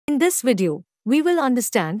In this video, we will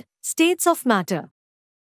understand states of matter.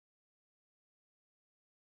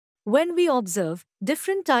 When we observe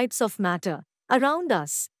different types of matter around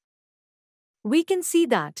us, we can see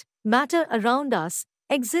that matter around us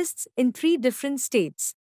exists in three different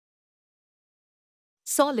states: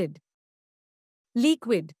 solid,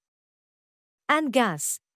 liquid, and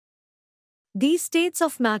gas. These states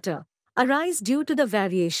of matter arise due to the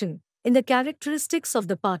variation in the characteristics of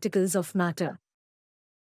the particles of matter.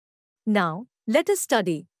 Now, let us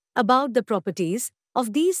study about the properties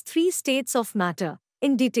of these three states of matter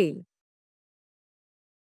in detail.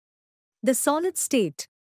 The solid state.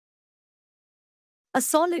 A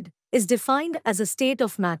solid is defined as a state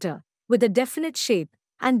of matter with a definite shape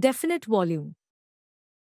and definite volume.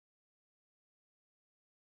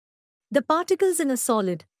 The particles in a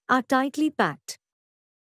solid are tightly packed.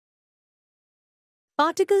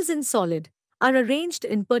 Particles in solid are arranged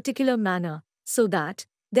in particular manner so that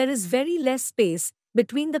there is very less space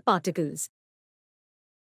between the particles.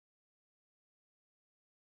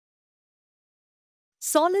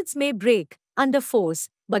 Solids may break under force,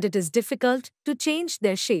 but it is difficult to change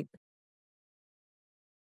their shape.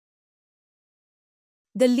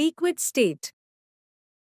 The liquid state.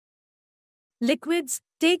 Liquids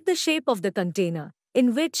take the shape of the container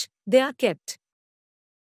in which they are kept.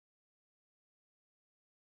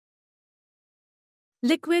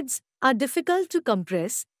 Liquids are difficult to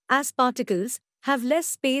compress as particles have less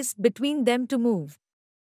space between them to move.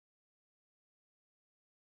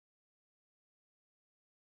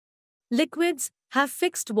 Liquids have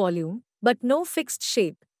fixed volume but no fixed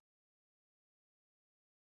shape.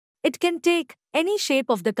 It can take any shape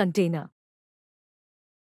of the container.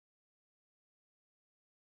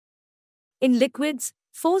 In liquids,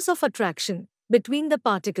 force of attraction between the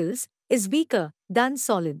particles is weaker than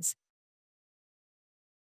solids.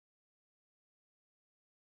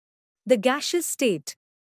 The gaseous state.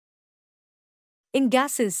 In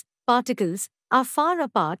gases, particles are far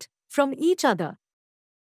apart from each other.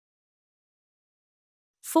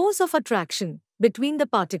 Force of attraction between the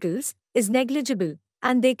particles is negligible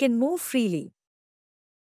and they can move freely.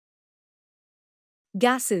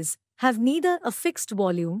 Gases have neither a fixed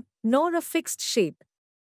volume nor a fixed shape.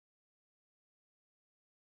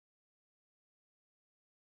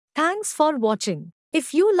 Thanks for watching.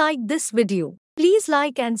 If you like this video, please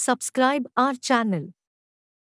like and subscribe our channel.